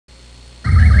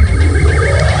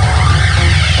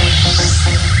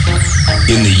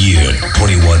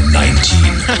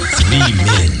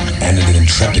men and an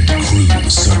intrepid crew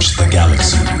search the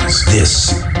galaxies.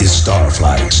 This is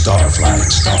Starflight.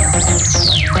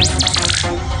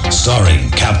 Starring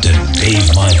Captain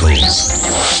Dave Michaels,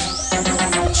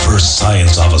 First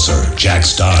Science Officer Jack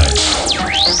Stein,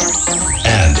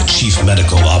 and Chief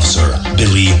Medical Officer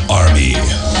Billy Armi.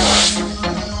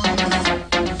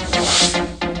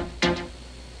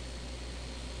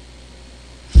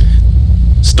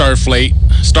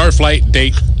 Starflight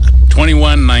date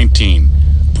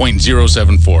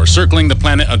 2119.074. Circling the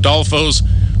planet Adolphos,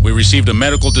 we received a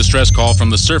medical distress call from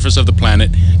the surface of the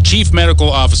planet. Chief Medical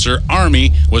Officer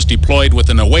Armi was deployed with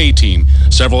an away team.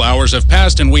 Several hours have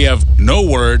passed and we have no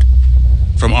word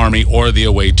from Armi or the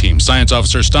away team. Science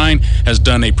Officer Stein has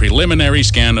done a preliminary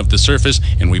scan of the surface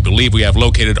and we believe we have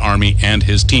located Armi and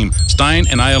his team. Stein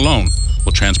and I alone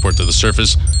will transport to the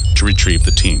surface to retrieve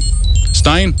the team.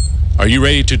 Stein, are you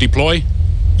ready to deploy?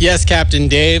 Yes, Captain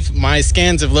Dave. My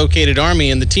scans have located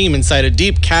Armi and the team inside a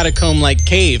deep catacomb-like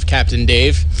cave, Captain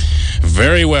Dave.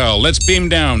 Very well. Let's beam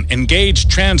down. Engage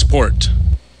transport.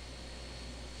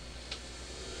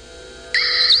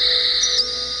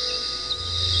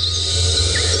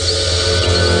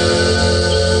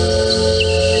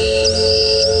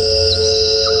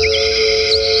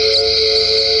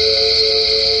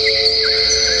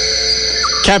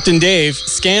 Captain Dave,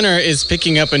 scanner is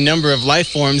picking up a number of life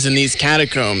forms in these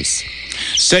catacombs.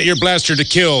 Set your blaster to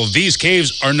kill. These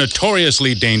caves are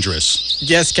notoriously dangerous.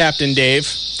 Yes, Captain Dave.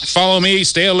 Follow me.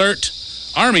 Stay alert.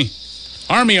 Armi,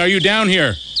 are you down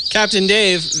here? Captain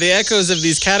Dave, the echoes of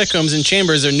these catacombs and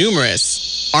chambers are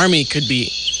numerous. Armi could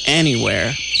be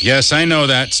anywhere. Yes, I know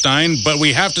that, Stein, but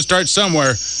we have to start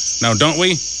somewhere. Now, don't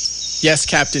we? Yes,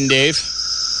 Captain Dave.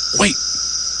 Wait.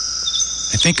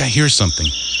 I think I hear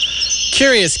something.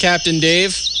 Curious, Captain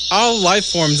Dave. All life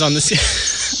forms on the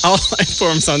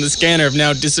scanner have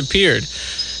now disappeared.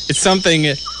 It's something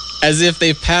as if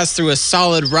they've passed through a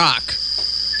solid rock.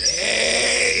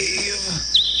 Dave!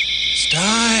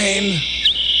 Stein!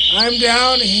 I'm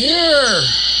down here!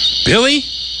 Billy?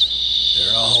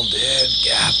 They're all dead,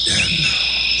 Captain.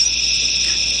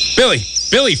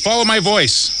 Billy, follow my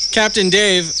voice. Captain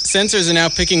Dave, sensors are now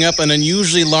picking up an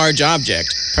unusually large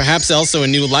object, perhaps also a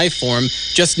new life form,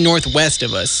 just northwest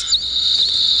of us.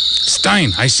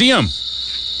 Stein, I see him.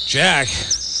 Jack.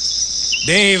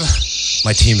 Dave.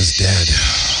 My team is dead.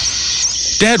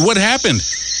 Dead? What happened?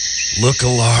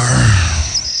 Look-A-Lar.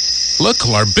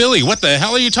 Look-A-Lar? Billy, what the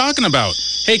hell are you talking about?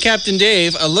 Hey, Captain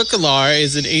Dave, a Look-A-Lar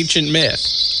is an ancient myth.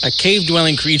 A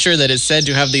cave-dwelling creature that is said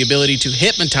to have the ability to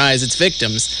hypnotize its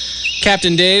victims.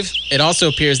 Captain Dave, it also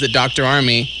appears that Dr.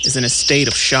 Armi is in a state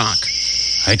of shock.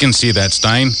 I can see that,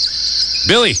 Stein.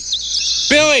 Billy!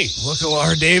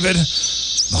 Look-A-Lar, David.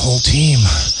 The whole team.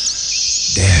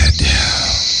 Dead.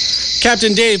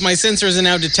 Captain Dave, my sensors are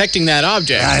now detecting that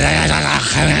object.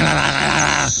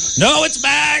 No, it's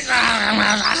back!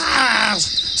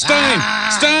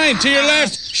 Stein, to your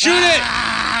left! Shoot it!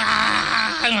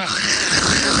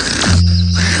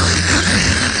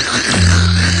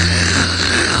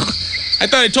 I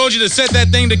thought I told you to set that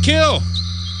thing to kill.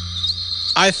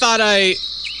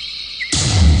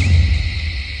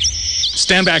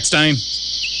 Stand back, Stein.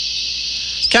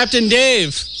 Captain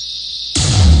Dave.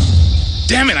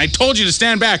 Damn it, I told you to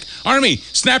stand back. Armi,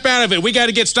 snap out of it. We got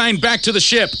to get Stein back to the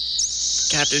ship.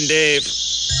 Captain Dave.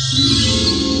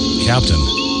 Captain.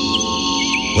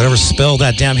 Whatever spell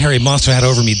that damn hairy monster had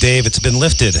over me, Dave, it's been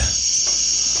lifted.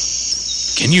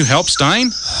 Can you help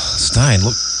Stein? Stein,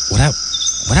 look, what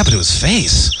happened to his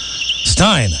face?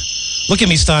 Stein, look at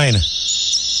me, Stein.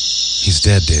 He's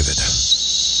dead, David.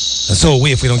 And so are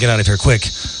we if we don't get out of here quick.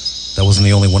 That wasn't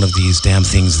the only one of these damn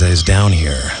things that is down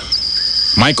here.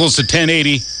 Michaels to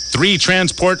 1080, 3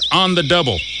 transport on the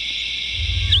double.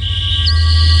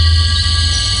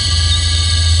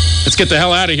 Let's get the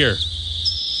hell out of here.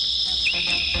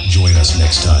 Join us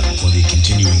next time for the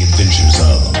continuing adventures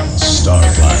of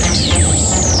Starflight.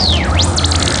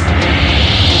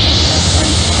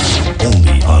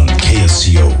 Only on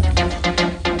KSCO.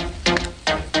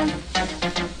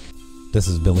 This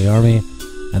is Billy Armi,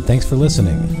 and thanks for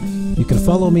listening. You can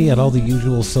follow me at all the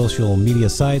usual social media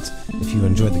sites. If you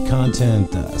enjoyed the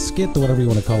content, skit, or whatever you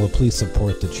want to call it, please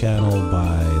support the channel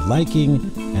by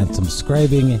liking and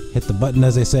subscribing. Hit the button,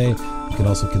 as they say. You can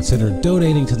also consider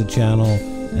donating to the channel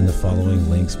in the following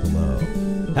links below.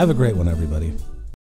 Have a great one, everybody.